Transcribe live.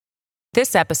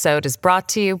This episode is brought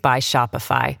to you by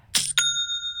Shopify.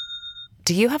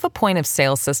 Do you have a point of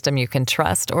sale system you can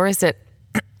trust, or is it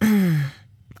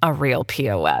a real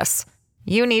POS?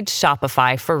 You need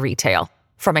Shopify for retail.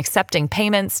 From accepting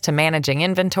payments to managing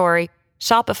inventory,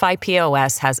 Shopify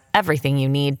POS has everything you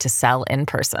need to sell in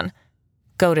person.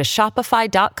 Go to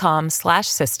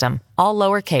shopify.com/system, all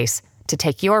lowercase, to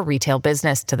take your retail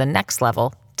business to the next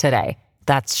level today.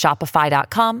 That's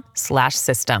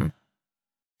shopify.com/system.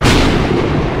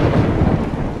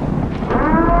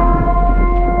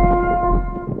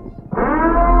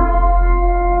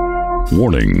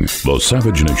 Warning, the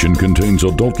Savage Nation contains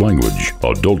adult language,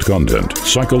 adult content,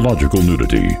 psychological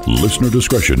nudity. Listener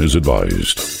discretion is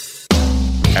advised.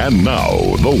 And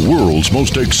now, the world's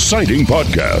most exciting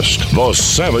podcast, The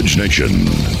Savage Nation,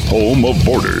 home of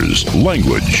borders,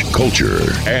 language,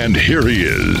 culture. And here he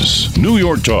is, New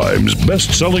York Times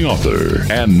best-selling author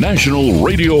and National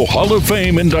Radio Hall of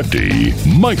Fame inductee,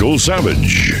 Michael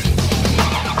Savage.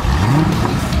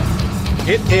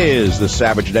 It is the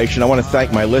Savage Nation. I want to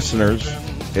thank my listeners,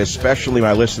 especially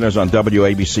my listeners on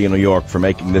WABC in New York, for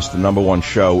making this the number one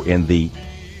show in the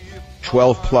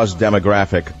 12-plus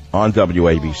demographic on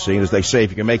WABC. And as they say, if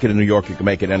you can make it in New York, you can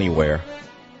make it anywhere.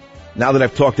 Now that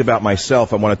I've talked about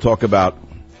myself, I want to talk about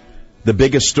the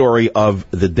biggest story of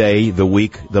the day, the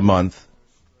week, the month.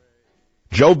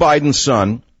 Joe Biden's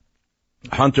son,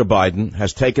 Hunter Biden,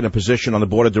 has taken a position on the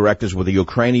board of directors with a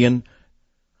Ukrainian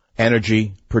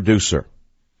energy producer.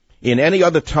 In any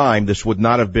other time, this would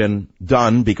not have been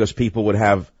done because people would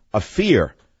have a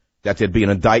fear that there'd be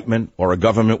an indictment or a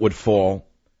government would fall.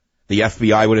 The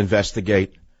FBI would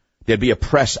investigate. There'd be a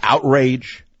press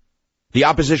outrage. The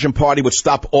opposition party would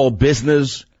stop all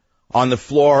business on the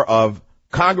floor of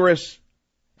Congress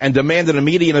and demand an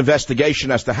immediate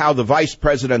investigation as to how the vice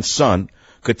president's son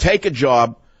could take a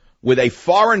job with a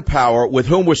foreign power with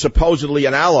whom we're supposedly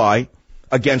an ally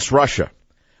against Russia.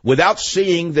 Without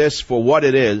seeing this for what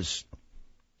it is,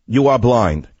 you are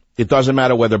blind. It doesn't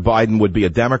matter whether Biden would be a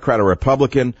Democrat or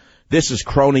Republican. This is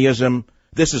cronyism.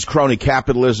 This is crony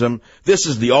capitalism. This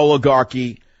is the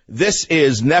oligarchy. This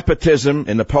is nepotism.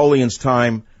 In Napoleon's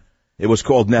time, it was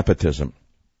called nepotism.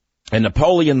 And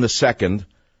Napoleon II,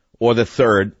 or the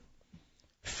Third,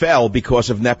 fell because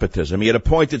of nepotism. He had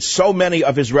appointed so many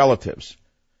of his relatives,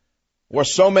 or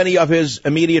so many of his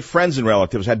immediate friends and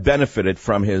relatives had benefited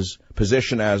from his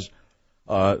position as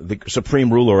the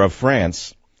supreme ruler of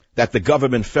France, that the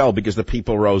government fell because the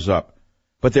people rose up.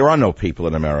 But there are no people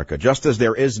in America. Just as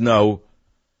there is no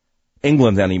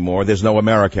England anymore, there's no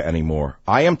America anymore.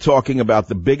 I am talking about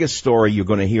the biggest story you're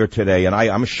going to hear today, and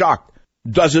I'm shocked.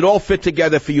 Does it all fit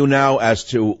together for you now as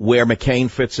to where McCain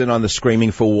fits in on the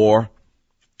screaming for war?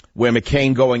 Where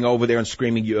McCain going over there and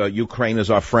screaming, Ukraine is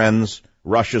our friends,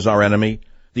 Russia's our enemy?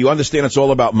 Do you understand it's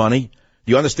all about money?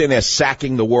 Do you understand they're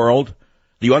sacking the world?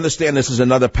 Do you understand this is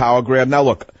another power grab? Now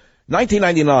look,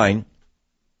 1999,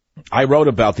 I wrote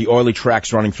about the oily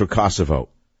tracks running through Kosovo.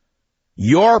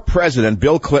 Your president,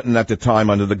 Bill Clinton, at the time,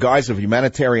 under the guise of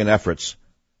humanitarian efforts,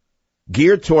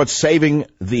 geared towards saving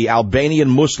the Albanian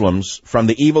Muslims from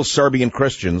the evil Serbian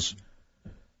Christians,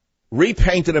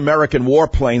 repainted American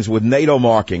warplanes with NATO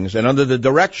markings, and under the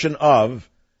direction of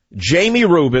Jamie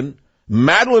Rubin,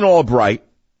 Madeleine Albright,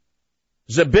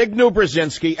 Zbigniew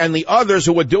Brzezinski, and the others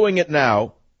who are doing it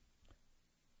now,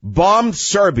 bombed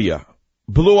Serbia,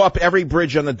 blew up every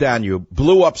bridge on the Danube,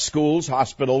 blew up schools,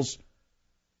 hospitals,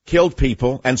 killed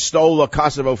people, and stole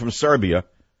Kosovo from Serbia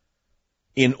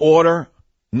in order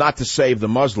not to save the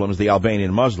Muslims, the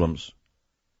Albanian Muslims,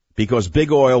 because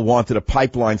Big Oil wanted a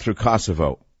pipeline through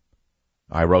Kosovo.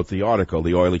 I wrote the article,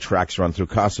 The Oily Tracks Run Through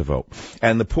Kosovo.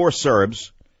 And the poor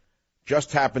Serbs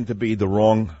just happened to be the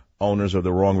wrong owners of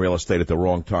the wrong real estate at the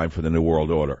wrong time for the New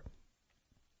World Order.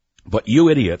 But you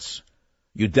idiots,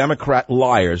 you Democrat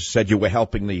liars, said you were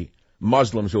helping the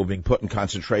Muslims who were being put in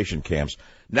concentration camps.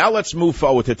 Now let's move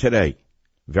forward to today.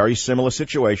 Very similar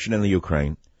situation in the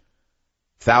Ukraine.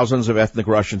 Thousands of ethnic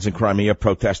Russians in Crimea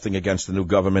protesting against the new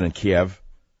government in Kiev.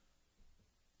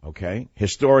 Okay.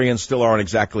 Historians still aren't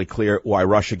exactly clear why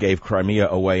Russia gave Crimea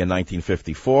away in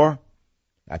 1954.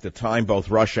 At the time, both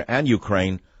Russia and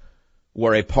Ukraine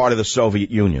were a part of the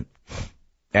Soviet Union.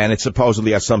 And it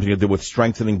supposedly has something to do with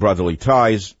strengthening brotherly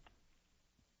ties.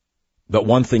 But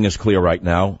one thing is clear right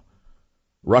now.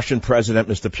 Russian President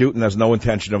Mr. Putin has no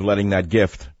intention of letting that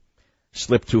gift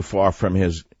slip too far from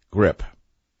his grip.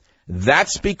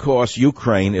 That's because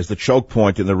Ukraine is the choke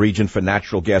point in the region for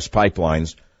natural gas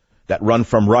pipelines that run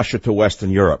from Russia to Western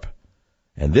Europe.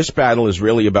 And this battle is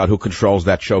really about who controls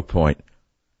that choke point.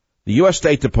 The U.S.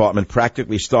 State Department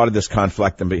practically started this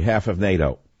conflict on behalf of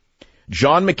NATO.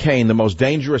 John McCain, the most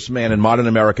dangerous man in modern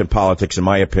American politics, in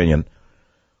my opinion,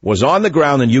 was on the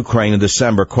ground in Ukraine in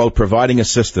December, quote, providing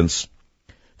assistance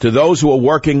to those who are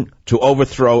working to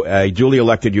overthrow a duly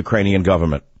elected Ukrainian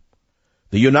government.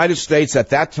 The United States at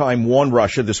that time warned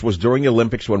Russia, this was during the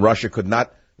Olympics when Russia could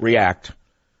not react.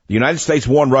 The United States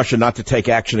warned Russia not to take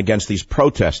action against these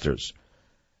protesters.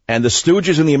 And the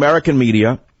stooges in the American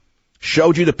media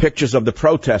showed you the pictures of the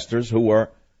protesters, who were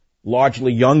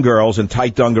largely young girls in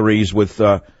tight dungarees with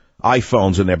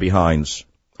iPhones in their behinds,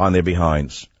 on their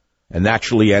behinds. And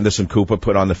naturally, Anderson Cooper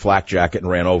put on the flak jacket and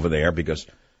ran over there, because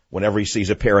whenever he sees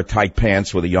a pair of tight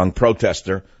pants with a young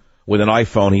protester with an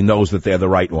iPhone, he knows that they're the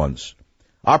right ones.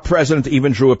 Our president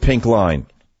even drew a pink line.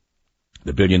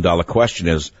 The billion-dollar question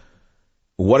is,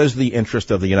 what is the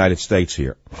interest of the United States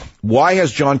here? Why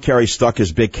has John Kerry stuck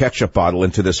his big ketchup bottle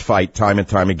into this fight time and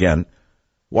time again,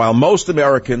 while most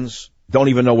Americans don't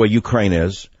even know where Ukraine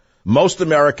is? Most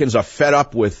Americans are fed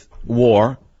up with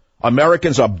war.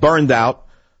 Americans are burned out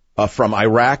from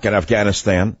Iraq and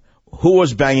Afghanistan. Who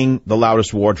was banging the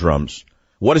loudest war drums?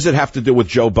 What does it have to do with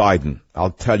Joe Biden?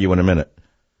 I'll tell you in a minute.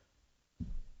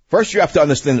 First, you have to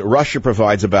understand that Russia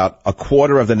provides about a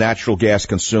quarter of the natural gas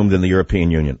consumed in the European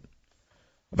Union.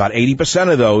 About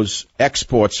 80% of those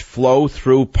exports flow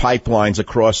through pipelines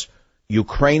across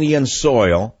Ukrainian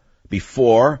soil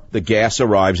before the gas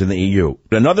arrives in the EU.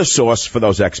 Another source for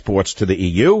those exports to the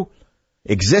EU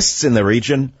exists in the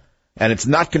region, and it's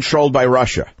not controlled by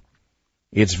Russia.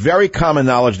 It's very common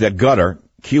knowledge that Qatar,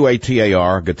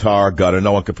 Q-A-T-A-R, Qatar, Qatar,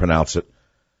 no one can pronounce it.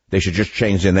 They should just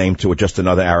change their name to just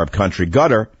another Arab country.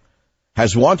 Qatar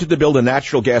has wanted to build a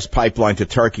natural gas pipeline to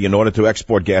Turkey in order to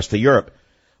export gas to Europe.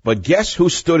 But guess who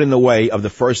stood in the way of the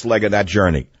first leg of that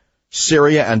journey?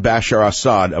 Syria and Bashar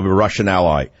Assad, of a Russian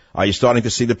ally. Are you starting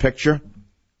to see the picture?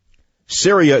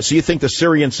 Syria, so you think the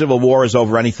Syrian civil war is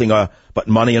over anything but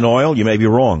money and oil? You may be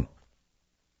wrong.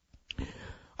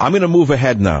 I'm going to move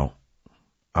ahead now.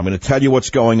 I'm going to tell you what's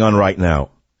going on right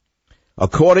now.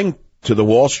 According to the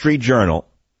Wall Street Journal,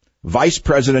 Vice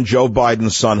President Joe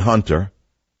Biden's son, Hunter,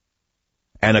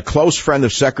 and a close friend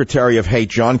of Secretary of State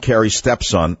John Kerry's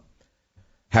stepson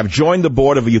have joined the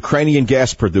board of a Ukrainian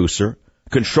gas producer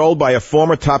controlled by a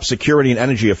former top security and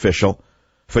energy official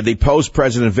for deposed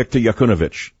President Viktor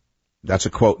Yanukovych. That's a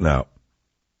quote now.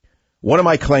 What am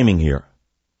I claiming here?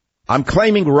 I'm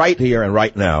claiming right here and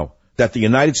right now that the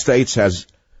United States has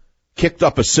kicked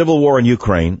up a civil war in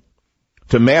Ukraine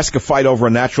to mask a fight over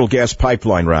a natural gas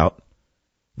pipeline route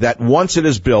that, once it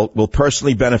is built, will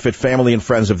personally benefit family and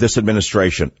friends of this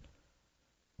administration.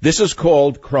 This is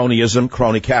called cronyism,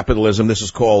 crony capitalism. This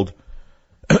is called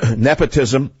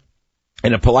nepotism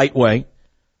in a polite way,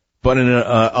 but in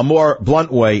a more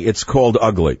blunt way, it's called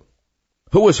ugly.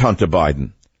 Who is Hunter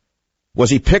Biden? Was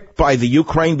he picked by the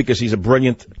Ukraine because he's a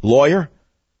brilliant lawyer?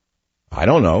 I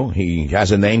don't know. He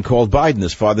has a name called Biden.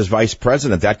 His father's vice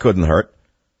president. That couldn't hurt.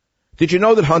 Did you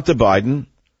know that Hunter Biden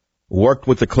worked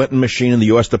with the Clinton machine in the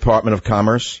U.S. Department of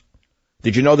Commerce?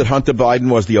 Did you know that Hunter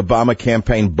Biden was the Obama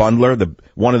campaign bundler,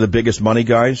 one of the biggest money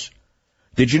guys?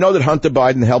 Did you know that Hunter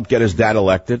Biden helped get his dad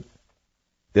elected?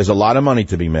 There's a lot of money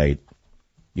to be made.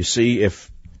 You see,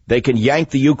 if they can yank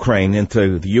the Ukraine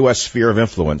into the U.S. sphere of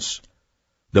influence,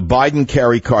 the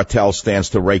Biden-Kerry cartel stands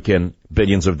to rake in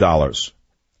billions of dollars.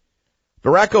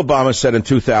 Barack Obama said in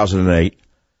 2008,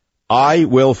 I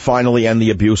will finally end the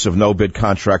abuse of no-bid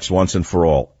contracts once and for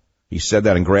all. He said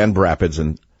that in Grand Rapids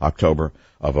in October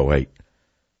of 2008.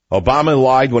 Obama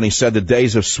lied when he said the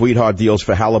days of sweetheart deals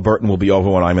for Halliburton will be over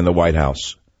when I'm in the White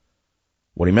House.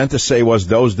 What he meant to say was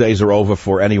those days are over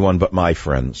for anyone but my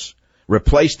friends.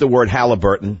 Replace the word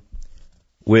Halliburton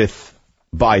with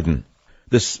Biden.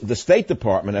 The State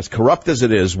Department, as corrupt as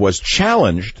it is, was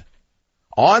challenged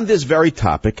on this very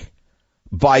topic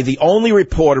by the only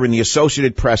reporter in the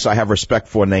Associated Press I have respect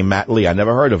for, named Matt Lee. I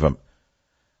never heard of him.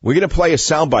 We're going to play a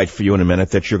soundbite for you in a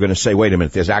minute that you're going to say, wait a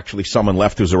minute, there's actually someone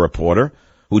left who's a reporter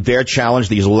who dare challenge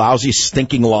these lousy,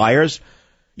 stinking liars.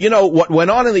 You know, what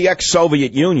went on in the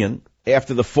ex-Soviet Union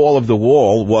after the fall of the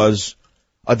wall was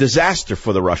a disaster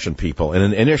for the Russian people.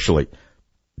 And initially,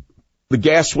 the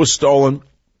gas was stolen.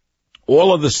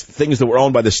 All of the things that were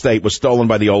owned by the state was stolen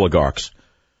by the oligarchs.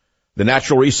 The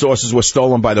natural resources were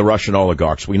stolen by the Russian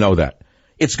oligarchs. We know that.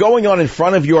 It's going on in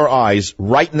front of your eyes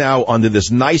right now under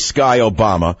this nice guy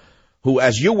Obama, who,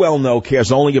 as you well know,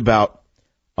 cares only about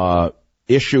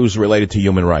issues related to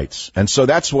human rights. And so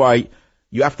that's why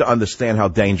you have to understand how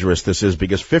dangerous this is,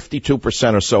 because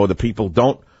 52% or so of the people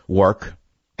don't work.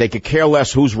 They could care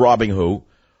less who's robbing who.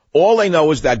 All they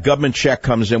know is that government check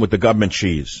comes in with the government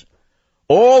cheese.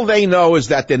 All they know is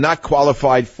that they're not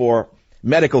qualified for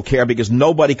medical care because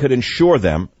nobody could insure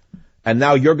them. and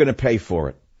now you're going to pay for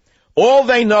it. All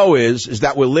they know is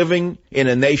that we're living in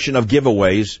a nation of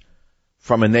giveaways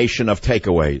from a nation of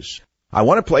takeaways. I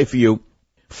want to play for you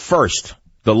first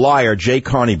the liar, Jay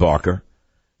Carney Barker.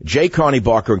 Jay Carney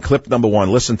Barker in clip number 1.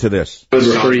 Listen to this. I would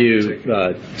refer you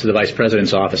to the vice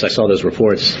president's office. I saw those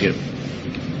reports.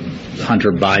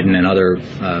 Hunter Biden and other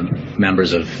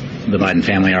members of the Biden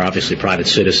family are obviously private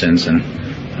citizens, and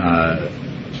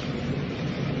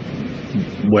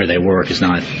where they work does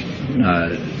not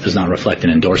reflect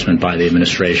an endorsement by the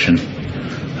administration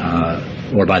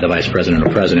or by the vice president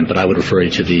or president. But I would refer you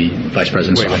to the vice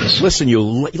president's office. Listen,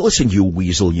 you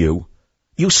weasel, you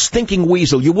stinking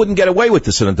weasel. You wouldn't get away with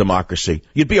this in a democracy.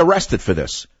 You'd be arrested for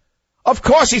this. Of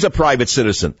course he's a private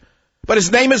citizen, but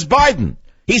his name is Biden.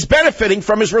 He's benefiting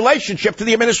from his relationship to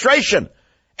the administration.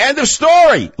 End of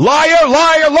story. Liar,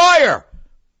 liar, liar.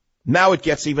 Now it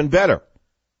gets even better.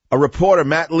 A reporter,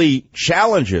 Matt Lee,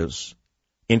 challenges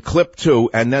in clip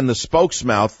 2, and then the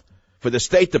spokesmouth for the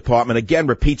State Department again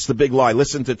repeats the big lie.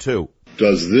 Listen to 2.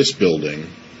 Does this building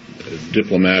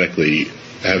diplomatically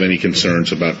have any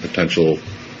concerns about potential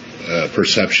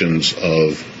perceptions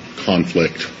of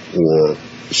conflict or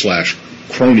 /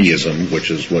 cronyism,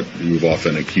 which is what you've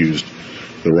often accused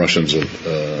the Russians of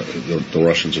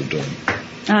doing?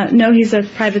 No, he's a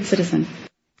private citizen.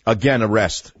 Again,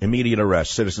 arrest. Immediate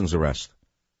arrest. Citizen's arrest.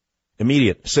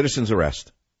 Immediate citizen's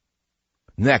arrest.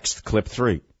 Next, clip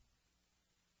 3.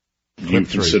 Do you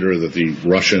consider that the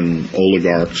Russian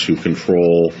oligarchs who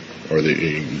control, or the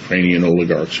Ukrainian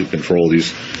oligarchs who control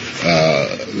these,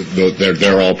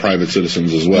 they're all private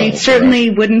citizens as well? We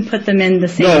certainly wouldn't put them in the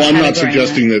same category. No, I'm not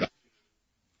suggesting that.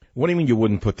 What do you mean you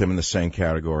wouldn't put them in the same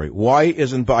category? Why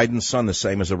isn't Biden's son the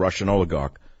same as a Russian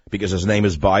oligarch? Because his name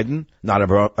is Biden, not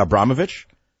Abramovich?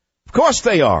 Of course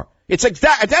they are. It's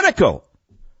identical.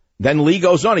 Then Lee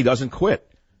goes on. He doesn't quit.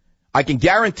 I can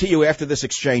guarantee you after this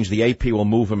exchange, the AP will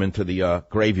move him into the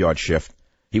graveyard shift.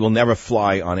 He will never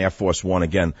fly on Air Force One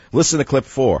again. Listen to clip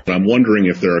 4. I'm wondering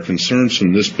if there are concerns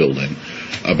from this building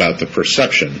about the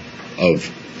perception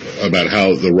about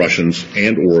how the Russians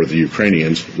and or the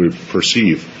Ukrainians would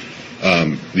perceive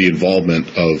the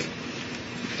involvement of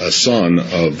a son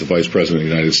of the Vice President of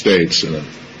the United States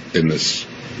in this,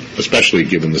 especially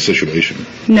given the situation.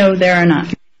 No, there are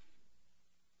not.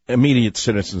 Immediate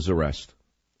citizen's arrest.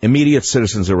 Immediate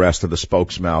citizen's arrest of the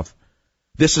spokesmouth.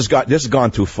 This has gone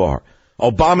too far.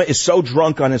 Obama is so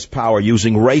drunk on his power,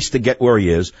 using race to get where he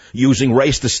is, using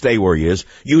race to stay where he is,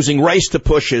 using race to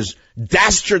push his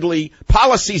dastardly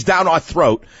policies down our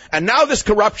throat, and now this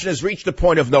corruption has reached a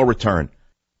point of no return.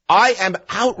 I am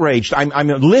outraged. I'm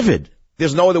livid.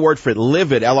 There's no other word for it.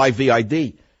 Livid,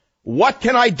 L-I-V-I-D. What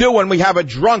can I do when we have a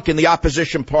drunk in the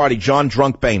opposition party, John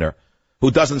Drunk Boehner,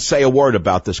 who doesn't say a word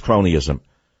about this cronyism?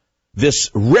 This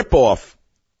ripoff,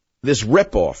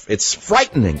 it's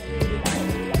frightening.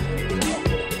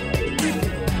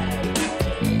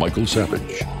 Michael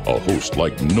Savage, a host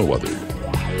like no other.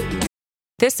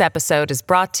 This episode is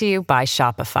brought to you by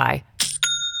Shopify.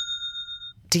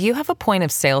 Do you have a point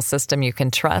of sale system you can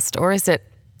trust, or is it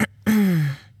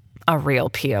a real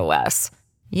POS?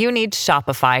 You need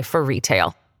Shopify for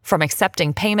retail. From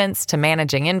accepting payments to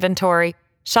managing inventory,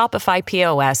 Shopify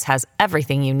POS has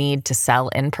everything you need to sell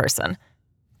in person.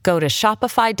 Go to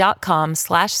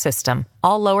shopify.com/system,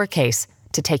 all lowercase,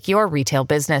 to take your retail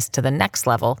business to the next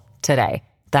level today.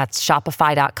 That's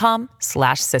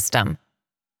shopify.com/system.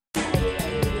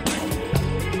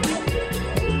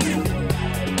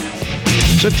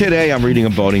 So today I'm reading a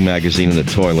boating magazine in the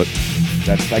toilet.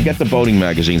 I get the boating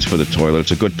magazines for the toilet.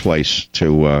 It's a good place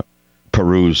to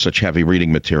peruse such heavy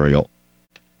reading material.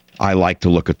 I like to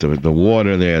look at the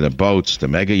water there, the boats, the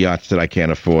mega yachts that I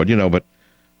can't afford, but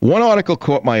one article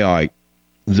caught my eye.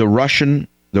 The Russian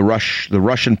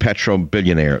petro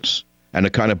billionaires and the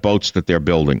kind of boats that they're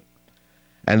building.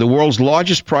 And the world's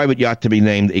largest private yacht to be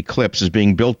named Eclipse is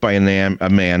being built by a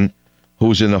man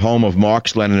who's in the home of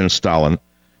Marx, Lenin, and Stalin,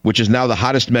 which is now the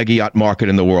hottest mega yacht market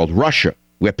in the world, Russia,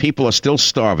 where people are still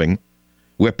starving,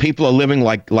 where people are living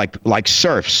like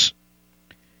serfs.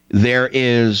 There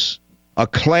is a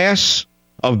class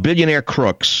of billionaire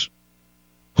crooks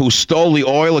who stole the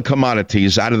oil and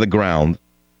commodities out of the ground.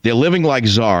 They're living like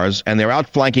czars, and they're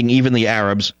outflanking even the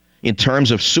Arabs in terms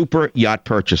of super yacht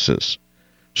purchases.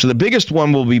 So the biggest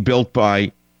one will be built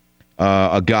by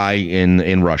a guy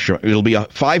in Russia. It'll be a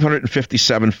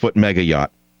 557-foot mega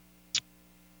yacht.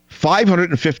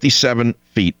 557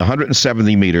 feet,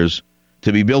 170 meters,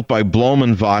 to be built by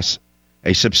Blohm & Voss,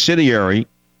 a subsidiary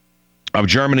of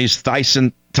Germany's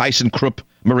ThyssenKrupp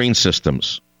Marine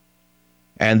Systems.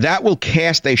 And that will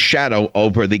cast a shadow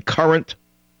over the current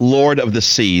Lord of the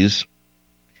Seas,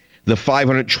 the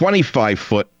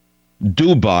 525-foot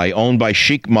Dubai, owned by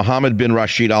Sheikh Mohammed bin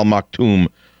Rashid Al Maktoum,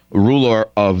 ruler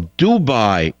of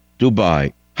Dubai.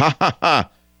 Dubai. Ha ha ha.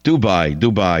 Dubai,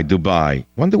 Dubai, Dubai.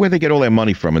 Wonder where they get all their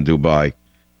money from in Dubai.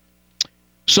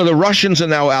 So the Russians are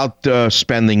now out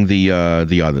spending the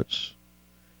others.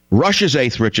 Russia's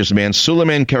eighth richest man,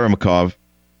 Suleiman Kerimkov,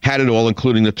 had it all,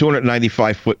 including the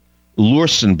 295-foot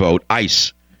Lursen boat,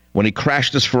 Ice, when he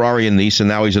crashed his Ferrari in Nice, and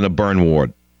now he's in a burn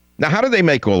ward. Now, how do they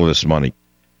make all of this money?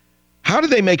 How do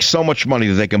they make so much money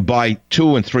that they can buy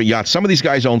 2 and 3 yachts? Some of these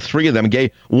guys own 3 of them.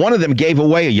 One of them gave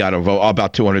away a yacht of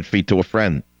about 200 feet to a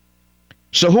friend.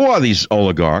 So who are these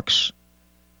oligarchs,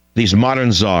 these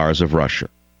modern czars of Russia?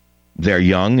 They're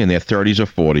young, in their 30s or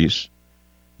 40s.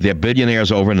 They're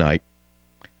billionaires overnight.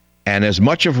 And as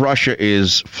much of Russia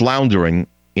is floundering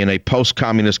in a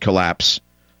post-communist collapse,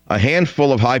 a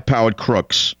handful of high-powered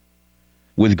crooks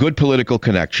with good political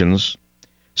connections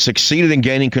succeeded in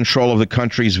gaining control of the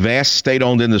country's vast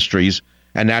state-owned industries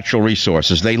and natural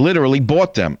resources. They literally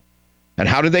bought them. And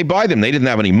how did they buy them? They didn't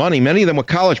have any money. Many of them were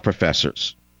college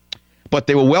professors. But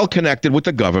they were well connected with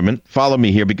the government. Follow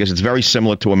me here because it's very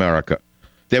similar to America.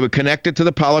 They were connected to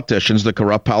the politicians, the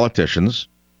corrupt politicians,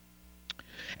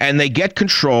 and they get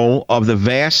control of the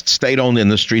vast state-owned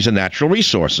industries and natural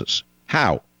resources.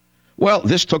 How? Well,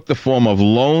 this took the form of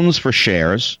loans for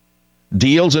shares,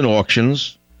 deals and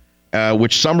auctions,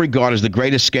 which some regard as the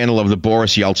greatest scandal of the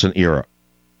Boris Yeltsin era.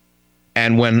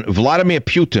 And when Vladimir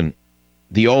Putin,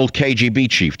 the old KGB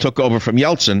chief, took over from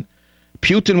Yeltsin,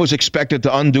 Putin was expected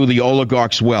to undo the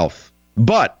oligarchs' wealth.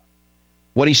 But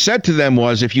what he said to them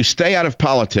was, if you stay out of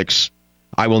politics,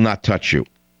 I will not touch you.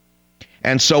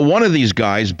 And so one of these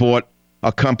guys bought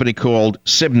a company called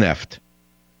Sibneft,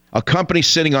 a company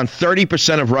sitting on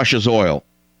 30% of Russia's oil.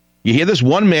 You hear this?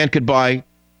 One man could buy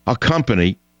a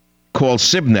company called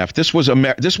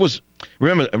Sibneft.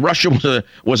 Remember, Russia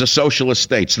was a socialist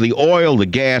state. So the oil, the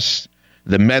gas,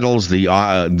 the metals,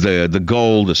 the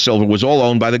gold, the silver was all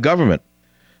owned by the government.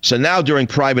 So now during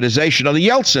privatization under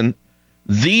Yeltsin,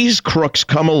 these crooks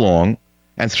come along,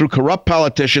 and through corrupt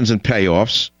politicians and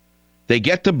payoffs, they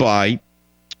get to buy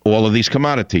all of these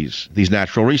commodities, these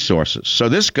natural resources. So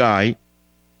this guy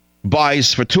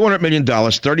buys for $200 million,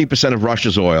 30% of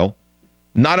Russia's oil,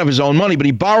 not of his own money, but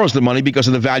he borrows the money because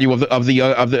of the value of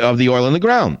the oil in the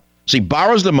ground. So he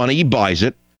borrows the money, he buys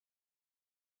it,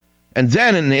 and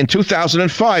then in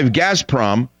 2005,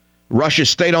 Gazprom, Russia's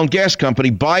state-owned gas company,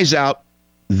 buys out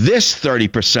this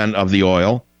 30% of the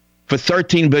oil for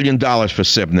 $13 billion for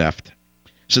Sibneft.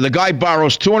 So the guy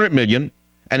borrows $200 million,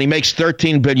 and he makes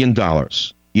 $13 billion.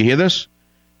 You hear this?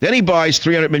 Then he buys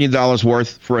 $300 million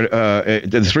worth for the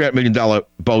 $300 million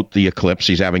boat, the Eclipse,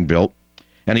 he's having built.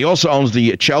 And he also owns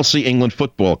the Chelsea England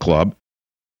Football Club.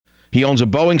 He owns a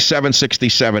Boeing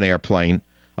 767 airplane,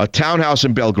 a townhouse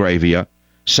in Belgravia,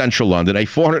 central London, a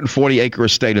 440-acre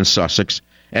estate in Sussex,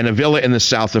 and a villa in the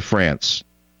south of France.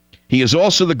 He is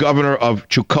also the governor of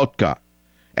Chukotka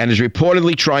and is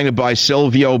reportedly trying to buy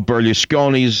Silvio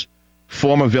Berlusconi's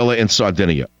former villa in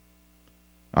Sardinia.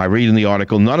 I read in the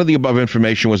article, none of the above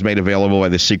information was made available by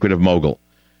the secretive mogul.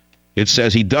 It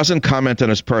says he doesn't comment on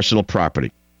his personal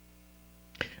property.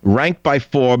 Ranked by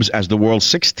Forbes as the world's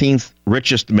 16th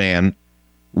richest man,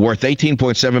 worth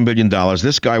 $18.7 billion,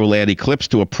 this guy will add Eclipse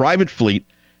to a private fleet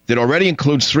that already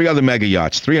includes 3 other mega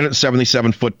yachts,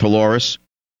 377-foot Polaris,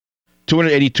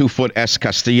 282-foot S.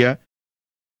 Castilla,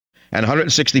 and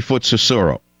 160-foot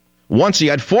Susuro. Once he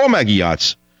had 4 mega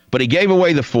yachts, but he gave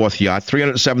away the 4th yacht,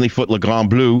 370-foot Le Grand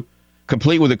Bleu,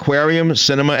 complete with aquarium,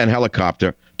 cinema, and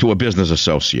helicopter, to a business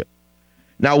associate.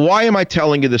 Now, why am I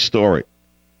telling you this story?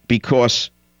 Because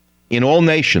in all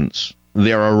nations,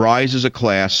 there arises a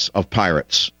class of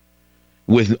pirates.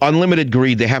 With unlimited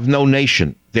greed, they have no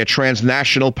nation. They're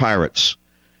transnational pirates,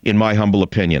 in my humble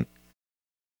opinion.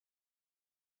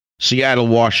 Seattle,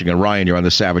 Washington. Ryan, you're on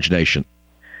the Savage Nation.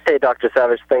 Hey, Dr.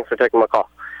 Savage. Thanks for taking my call.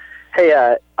 Hey,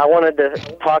 I wanted to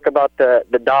talk about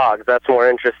the dogs. That's more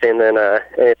interesting than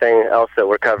anything else that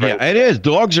we're covering. Yeah, it is.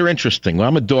 Dogs are interesting. Well,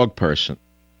 I'm a dog person.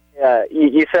 Yeah,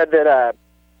 you said that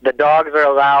the dogs are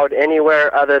allowed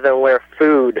anywhere other than where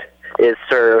food is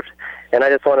served. And I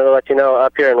just wanted to let you know,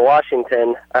 up here in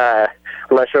Washington, I'm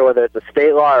not sure whether it's a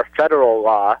state law or federal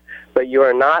law, but you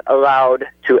are not allowed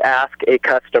to ask a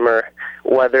customer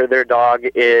whether their dog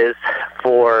is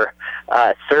for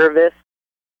service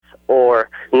or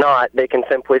not. They can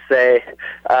simply say,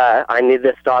 I need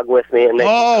this dog with me. And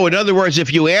in other words,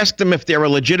 if you ask them if they're a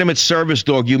legitimate service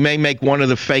dog, you may make one of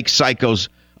the fake psychos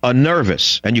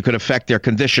nervous, and you could affect their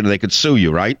condition, and they could sue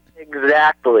you, right?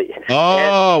 Exactly.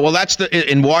 Well, that's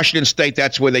in Washington State,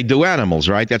 that's where they do animals,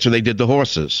 right? That's where they did the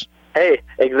horses. Hey,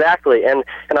 exactly. And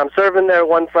I'm serving there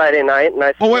one Friday night, and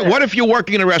I. Oh wait, what if you're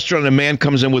working in a restaurant and a man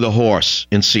comes in with a horse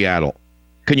in Seattle?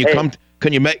 Can you come?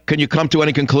 Can you come to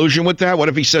any conclusion with that? What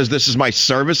if he says this is my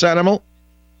service animal?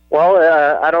 Well,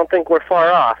 I don't think we're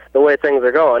far off the way things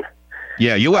are going.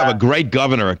 Yeah, you have a great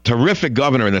governor, a terrific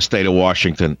governor in the state of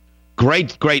Washington.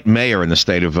 Great mayor in the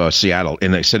state of Seattle,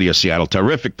 in the city of Seattle.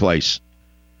 Terrific place.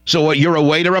 So what, you're a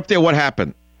waiter up there? What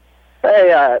happened?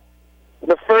 Hey,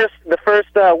 the first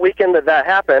weekend that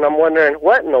happened, I'm wondering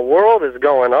what in the world is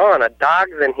going on. A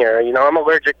dog's in here. You know, I'm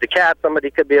allergic to cats.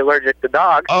 Somebody could be allergic to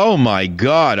dogs. Oh my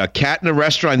God, a cat in a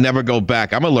restaurant? I never go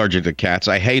back. I'm allergic to cats.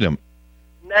 I hate them.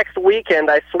 Next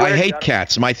weekend, I swear. I hate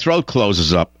cats. My throat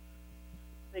closes up.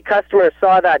 The customers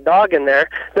saw that dog in there.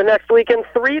 The next weekend,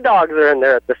 3 dogs are in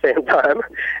there at the same time,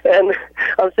 and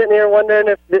I'm sitting here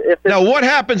wondering if now what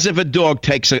happens if a dog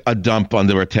takes a dump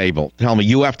under a table? Tell me,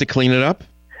 you have to clean it up?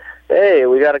 Hey,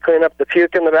 we got to clean up the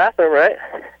puke in the bathroom, right?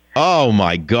 Oh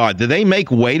my God! Do they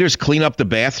make waiters clean up the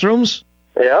bathrooms?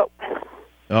 Yep.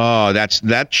 Oh, that's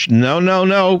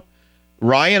no.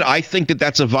 Ryan, I think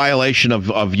that's a violation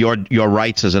of your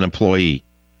rights as an employee.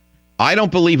 I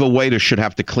don't believe a waiter should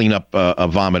have to clean up a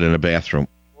vomit in a bathroom.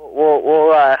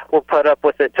 We'll put up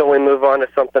with it till we move on to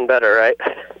something better, right?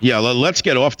 Yeah, let's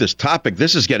get off this topic.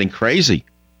 This is getting crazy.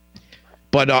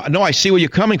 But no, I see where you're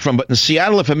coming from. But in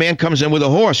Seattle, if a man comes in with a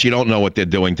horse, you don't know what they're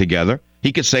doing together.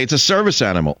 He could say it's a service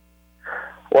animal.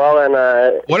 Well, and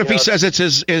what if he says it's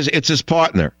his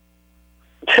partner?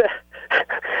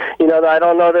 You know, I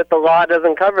don't know that the law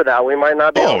doesn't cover that. We might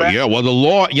not be. Oh yeah, well the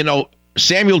law. You know,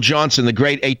 Samuel Johnson, the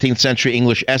great 18th century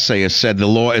English essayist, said the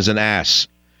law is an ass.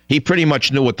 He pretty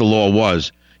much knew what the law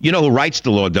was. You know who writes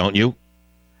the law, don't you?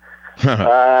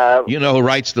 You know who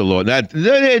writes the law. That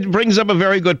it brings up a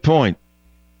very good point.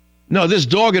 No, this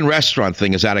dog and restaurant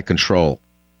thing is out of control.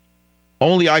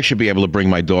 Only I should be able to bring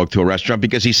my dog to a restaurant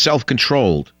because he's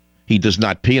self-controlled. He does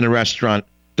not pee in a restaurant.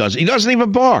 He doesn't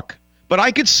even bark. But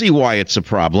I could see why it's a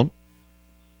problem.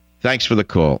 Thanks for the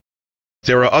call.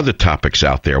 There are other topics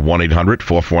out there.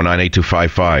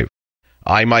 1-800-449-8255.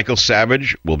 I'm Michael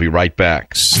Savage. We'll be right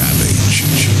back.